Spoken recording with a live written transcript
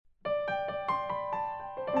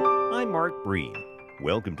I'm Mark Breen.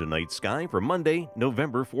 Welcome to Night Sky for Monday,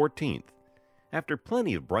 November 14th. After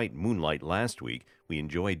plenty of bright moonlight last week, we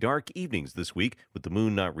enjoy dark evenings this week with the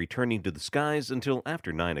moon not returning to the skies until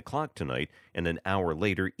after 9 o'clock tonight and an hour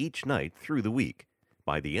later each night through the week.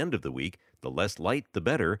 By the end of the week, the less light the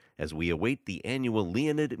better as we await the annual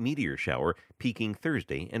Leonid meteor shower peaking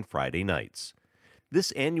Thursday and Friday nights.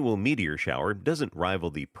 This annual meteor shower doesn't rival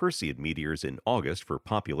the Perseid meteors in August for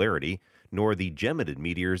popularity, nor the Geminid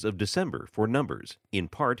meteors of December for numbers, in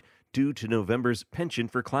part due to November's penchant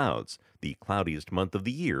for clouds, the cloudiest month of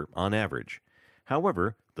the year on average.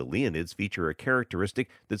 However, the Leonids feature a characteristic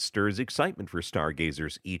that stirs excitement for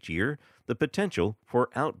stargazers each year, the potential for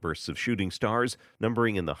outbursts of shooting stars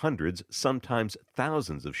numbering in the hundreds, sometimes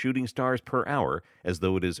thousands of shooting stars per hour, as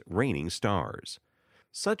though it is raining stars.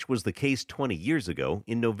 Such was the case 20 years ago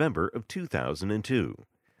in November of 2002.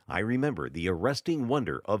 I remember the arresting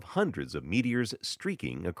wonder of hundreds of meteors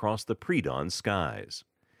streaking across the pre-dawn skies.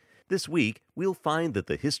 This week, we'll find that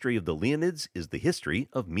the history of the Leonids is the history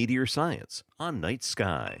of meteor science on Night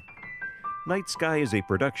Sky. Night Sky is a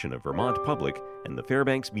production of Vermont Public and the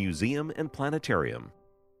Fairbanks Museum and Planetarium.